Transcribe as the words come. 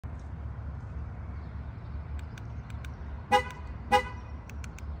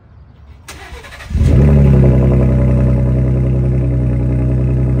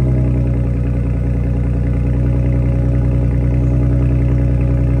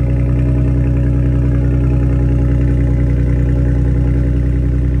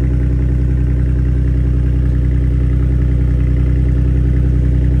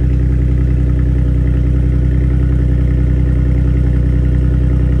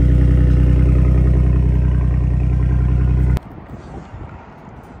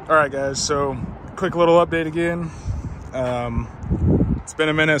right, guys, so quick little update again. It's been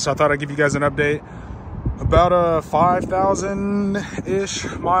a minute, so I thought I'd give you guys an update. About a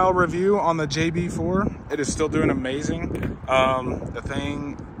 5,000-ish mile review on the JB4. It is still doing amazing. The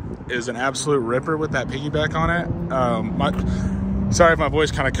thing is an absolute ripper with that piggyback on it. Sorry if my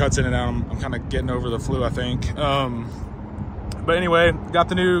voice kind of cuts in and out. I'm kind of getting over the flu, I think. But anyway, got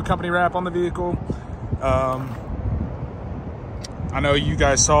the new company wrap on the vehicle. I know you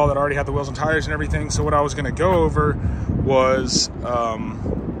guys saw that I already had the wheels and tires and everything. So what I was gonna go over was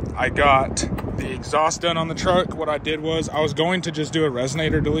I got the exhaust done on the truck. What I did was I was going to just do a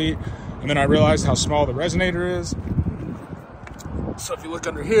resonator delete, and then I realized how small the resonator is. So if you look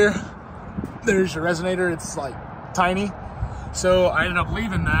under here, there's your resonator. It's like tiny. So I ended up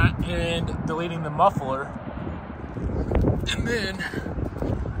leaving that and deleting the muffler. And then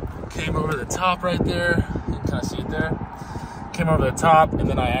came over the top right there. You can kind of see it there. Came over the top, and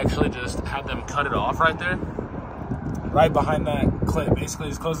then I actually just had them cut it off right there. Right behind that clip, basically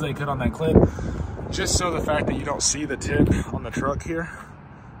as close as they could on that clip. Just so the fact that you don't see the tip on the truck here.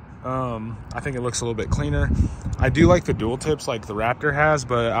 I think it looks a little bit cleaner. I do like the dual tips like the Raptor has,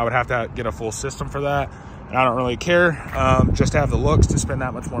 but I would have to get a full system for that. And I don't really care, just to have the looks to spend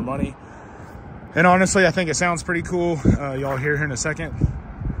that much more money. And honestly, I think it sounds pretty cool. Y'all hear here in a second.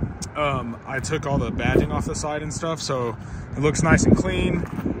 I took all the badging off the side and stuff, so it looks nice and clean.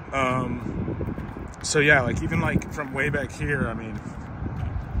 So yeah, like even like from way back here, I mean,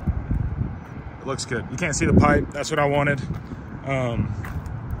 it looks good. You can't see the pipe. That's what I wanted.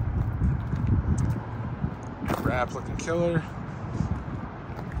 Wrap looking killer.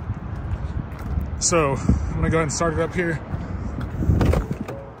 So I'm gonna go ahead and start it up here.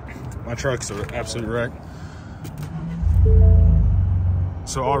 My truck's an absolute wreck.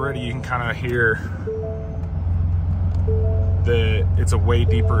 So already you can kind of hear that it's a way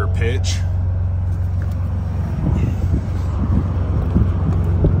deeper pitch.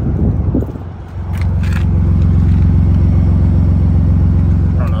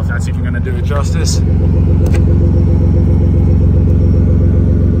 I don't know if that's even gonna do it justice.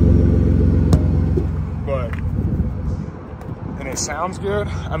 But, and it sounds good.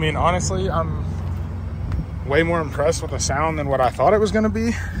 I mean, honestly, I'm way more impressed with the sound than what I thought it was going to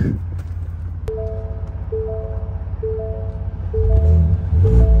be.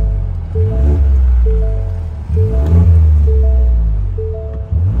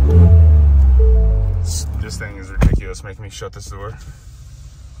 This thing is ridiculous, making me shut this door.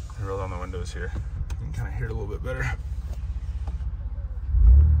 I roll down the windows here. You can kind of hear it a little bit better.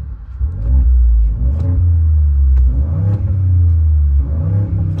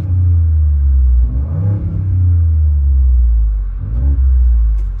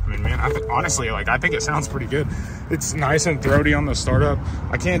 Honestly, like I think it sounds pretty good. It's nice and throaty on the startup.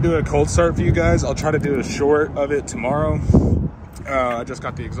 I can't do a cold start for you guys. I'll try to do a short of it tomorrow. I just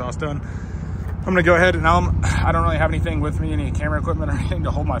got the exhaust done. I'm gonna go ahead and I don't really have anything with me, any camera equipment or anything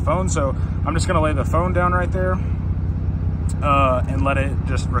to hold my phone, so I'm just gonna lay the phone down right there and let it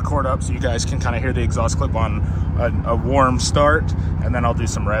just record up so you guys can kind of hear the exhaust clip on a warm start, and then I'll do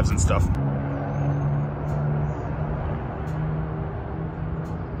some revs and stuff.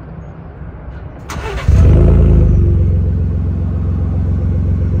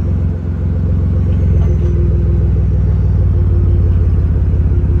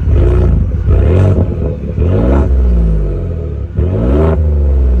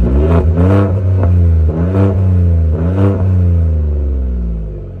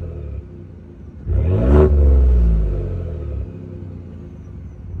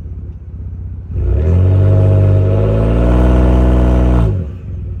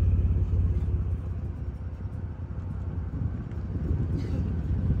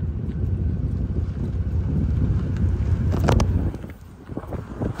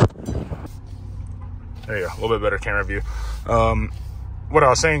 There you go, a little bit better camera view. What I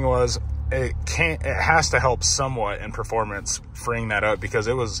was saying was it has to help somewhat in performance freeing that up, because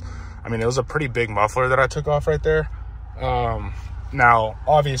it was a pretty big muffler that I took off right there. Now,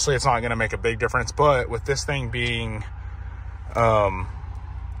 obviously it's not gonna make a big difference, but with this thing being tuned,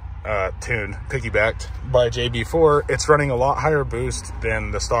 piggybacked by JB4, it's running a lot higher boost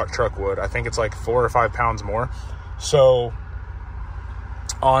than the stock truck would. I think it's like 4 or 5 pounds more. So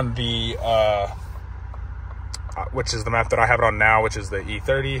on the which is the map that I have it on now, which is the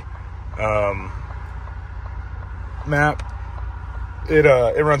E30 map,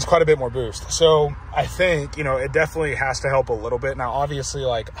 it runs quite a bit more boost. So I think, you know, it definitely has to help a little bit. Now, obviously,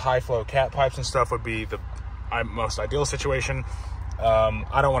 like high flow cat pipes and stuff would be the most ideal situation.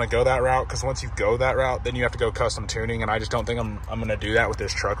 I don't want to go that route, because once you go that route, then you have to go custom tuning, and I just don't think I'm going to do that with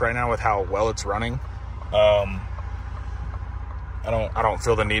this truck right now with how well it's running. I don't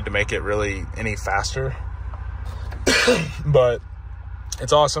feel the need to make it really any faster, but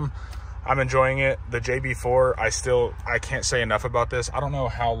it's awesome. I'm enjoying it. The JB4, I can't say enough about this. I don't know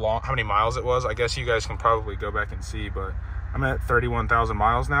how many miles it was. I guess you guys can probably go back and see, but I'm at 31,000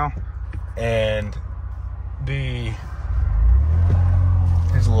 miles now. And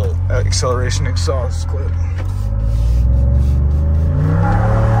here's a little acceleration exhaust clip.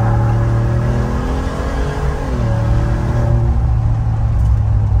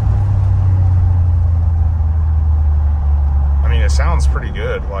 I mean, it sounds pretty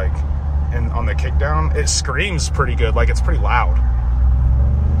good, like, and on the kickdown, it screams pretty good, like it's pretty loud.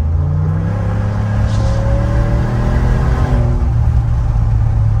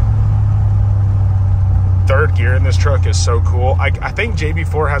 Third gear in this truck is so cool. I think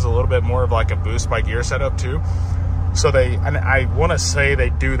JB4 has a little bit more of like a boost by gear setup too. So and I want to say they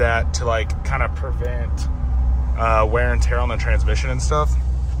do that to like kind of prevent wear and tear on the transmission and stuff.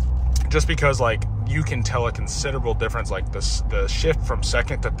 Just because like you can tell a considerable difference, like the shift from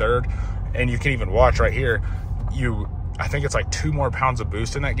second to third, and you can even watch right here. I think it's like 2 more pounds of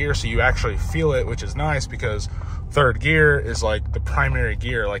boost in that gear, so you actually feel it, which is nice because third gear is like the primary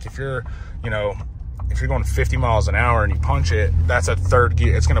gear. Like if you're going 50 miles an hour and you punch it, that's a third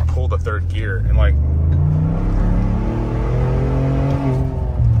gear. It's going to pull the third gear. And like,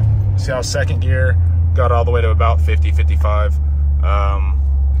 see how second gear got all the way to about 50, 55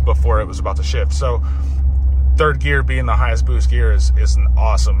 before it was about to shift. So third gear being the highest boost gear is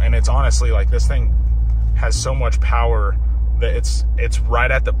awesome. And it's honestly like, this thing has so much power that it's right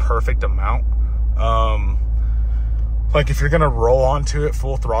at the perfect amount. Like if you're gonna roll onto it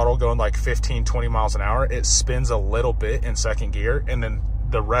full throttle going like 15, 20 miles an hour, it spins a little bit in second gear, and then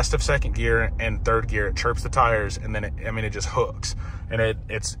the rest of second gear and third gear, it chirps the tires, and then it just hooks. And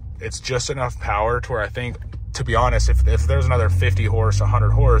it's just enough power to where I think, to be honest, if there's another 50 horse,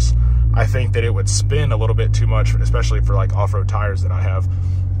 100 horse, I think that it would spin a little bit too much, especially for like off-road tires that I have,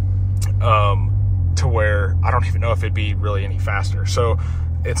 to where I don't even know if it'd be really any faster. So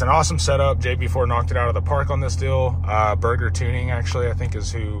it's an awesome setup. JB4 knocked it out of the park on this deal. Burger Tuning, actually, I think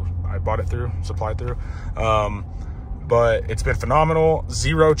is who I bought it through, supplied through. But it's been phenomenal.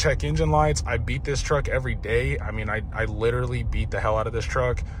 0 check engine lights. I beat this truck every day. I mean, I literally beat the hell out of this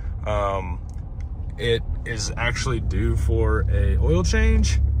truck. It is actually due for a oil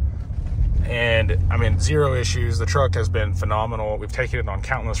change. And I mean, 0 issues. The truck has been phenomenal. We've taken it on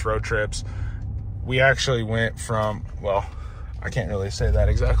countless road trips. We actually went from, well, I can't really say that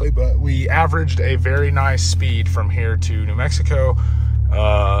exactly, but we averaged a very nice speed from here to New Mexico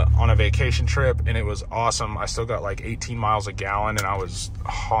on a vacation trip, and it was awesome. I still got like 18 miles a gallon, and I was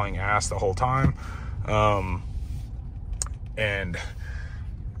hauling ass the whole time. And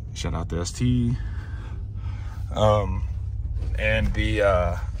shout out to ST. And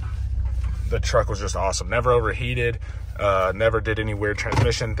the truck was just awesome. Never overheated, never did any weird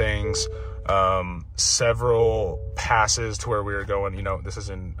transmission things. Several passes to where we were going, this is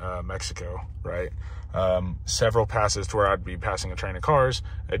in Mexico, right? Several passes to where I'd be passing a train of cars.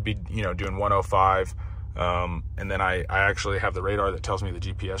 I'd be, doing 105. And then I actually have the radar that tells me the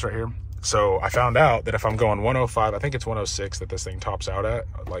GPS right here. So I found out that if I'm going 105, I think it's 106 that this thing tops out at,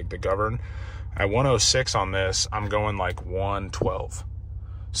 like the govern. At 106 on this, I'm going like 112.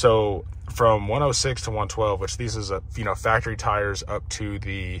 So from 106 to 112, which these is factory tires up to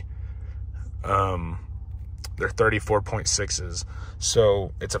the they're 34.6s,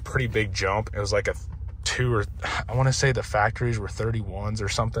 so it's a pretty big jump. It was like a 2, or I want to say the factories were 31s or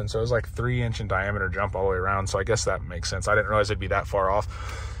something, so it was like 3-inch in diameter jump all the way around. So I guess that makes sense. I didn't realize it'd be that far off.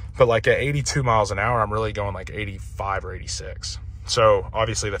 But like at 82 miles an hour, I'm really going like 85 or 86. So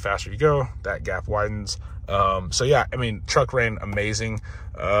obviously the faster you go, that gap widens. So yeah, I mean, truck ran amazing.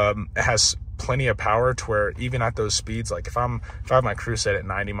 It has plenty of power to where even at those speeds, like if I have my cruise set at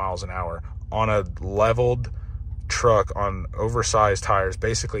 90 miles an hour on a leveled truck on oversized tires,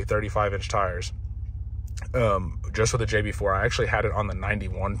 basically 35-inch tires, just with a JB4, I actually had it on the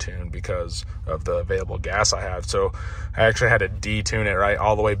 91 tune because of the available gas I have. So I actually had to detune it right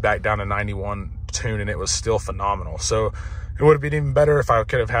all the way back down to 91 tune, and it was still phenomenal. So it would have been even better if I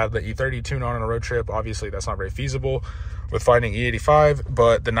could have had the E30 tune on a road trip. Obviously, that's not very feasible with finding E85,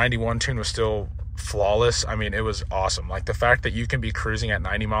 but the 91 tune was still flawless. I mean, it was awesome. Like the fact that you can be cruising at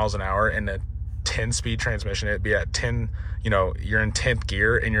 90 miles an hour in a 10-speed transmission, it'd be at 10, you're in 10th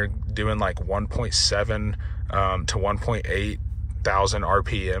gear and you're doing like 1.7 to 1.8 1,000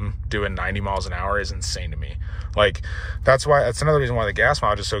 RPM doing 90 miles an hour is insane to me. Like, that's another reason why the gas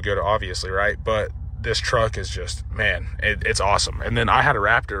mileage is so good, obviously, right? But this truck is just, man, it's awesome. And then I had a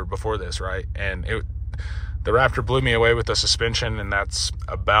Raptor before this, right? And the Raptor blew me away with the suspension, and that's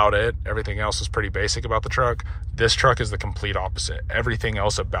about it. Everything else is pretty basic about the truck. This truck is the complete opposite. Everything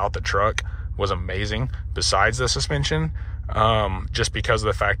else about the truck was amazing besides the suspension, just because of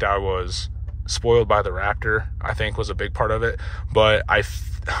the fact I was spoiled by the Raptor, I think, was a big part of it. But I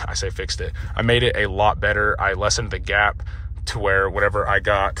say fixed it. I made it a lot better. I lessened the gap to where whatever I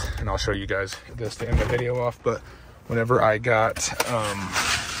got, and I'll show you guys this to end the video off, but whenever I got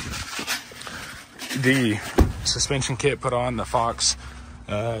the suspension kit put on, the Fox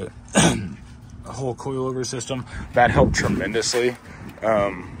a whole coilover system, that helped tremendously.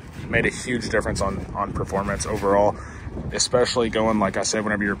 Made a huge difference on performance overall, especially going, like I said,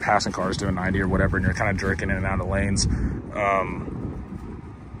 whenever you're passing cars doing 90 or whatever and you're kind of jerking in and out of lanes.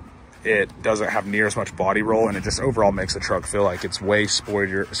 It doesn't have near as much body roll, and it just overall makes the truck feel like it's way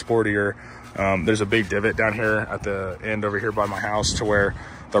sportier. There's a big divot down here at the end over here by my house to where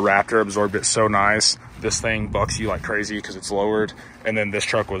the Raptor absorbed it so nice. This thing bucks you like crazy because it's lowered, and then this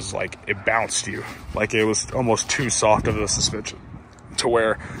truck was like, it bounced you. Like, it was almost too soft of the suspension to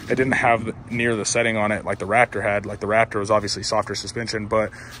where it didn't have near the setting on it like the Raptor had. Like, the Raptor was obviously softer suspension,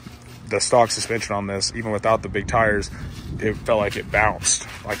 but the stock suspension on this, even without the big tires, it felt like it bounced,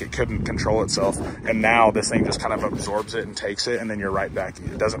 like it couldn't control itself. And now this thing just kind of absorbs it and takes it, and then you're right back.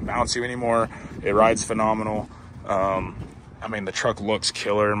 It doesn't bounce you anymore. It rides phenomenal. I mean, the truck looks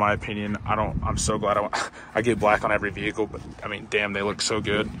killer in my opinion. I'm so glad I get black on every vehicle, but I mean, damn, they look so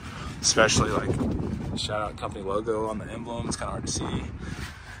good. Especially like, shout out company logo on the emblem. It's kind of hard to see,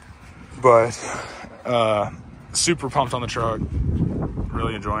 but super pumped on the truck.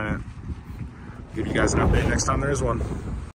 Really enjoying it. Give you guys an update next time there is one.